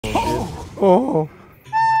Oh.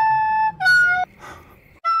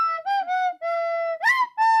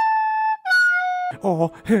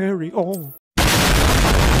 Oh, Harry, oh.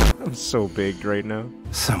 I'm so baked right now.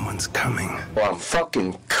 Someone's coming. Well, I'm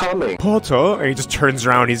fucking coming. Potter! And he just turns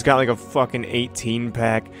around, he's got like a fucking 18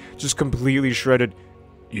 pack, just completely shredded.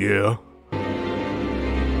 Yeah.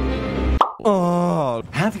 Oh.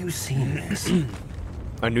 Have you seen this?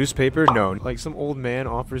 A newspaper? No. Like some old man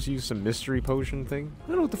offers you some mystery potion thing? I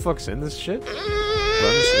don't know what the fuck's in this shit.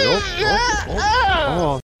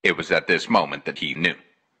 Oh. It was at this moment that he knew.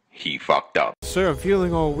 He fucked up. Sir, I'm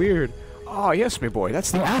feeling all weird. Oh, yes, my boy,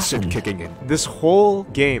 that's the acid kicking in. This whole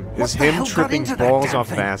game is him tripping balls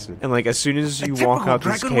off of acid. And like, as soon as you walk out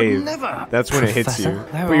this cave, that's when it hits you.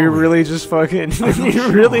 But you're really just fucking,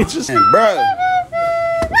 you're really just... Bro.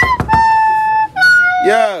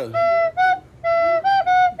 Yo.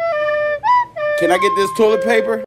 Can I get this toilet paper?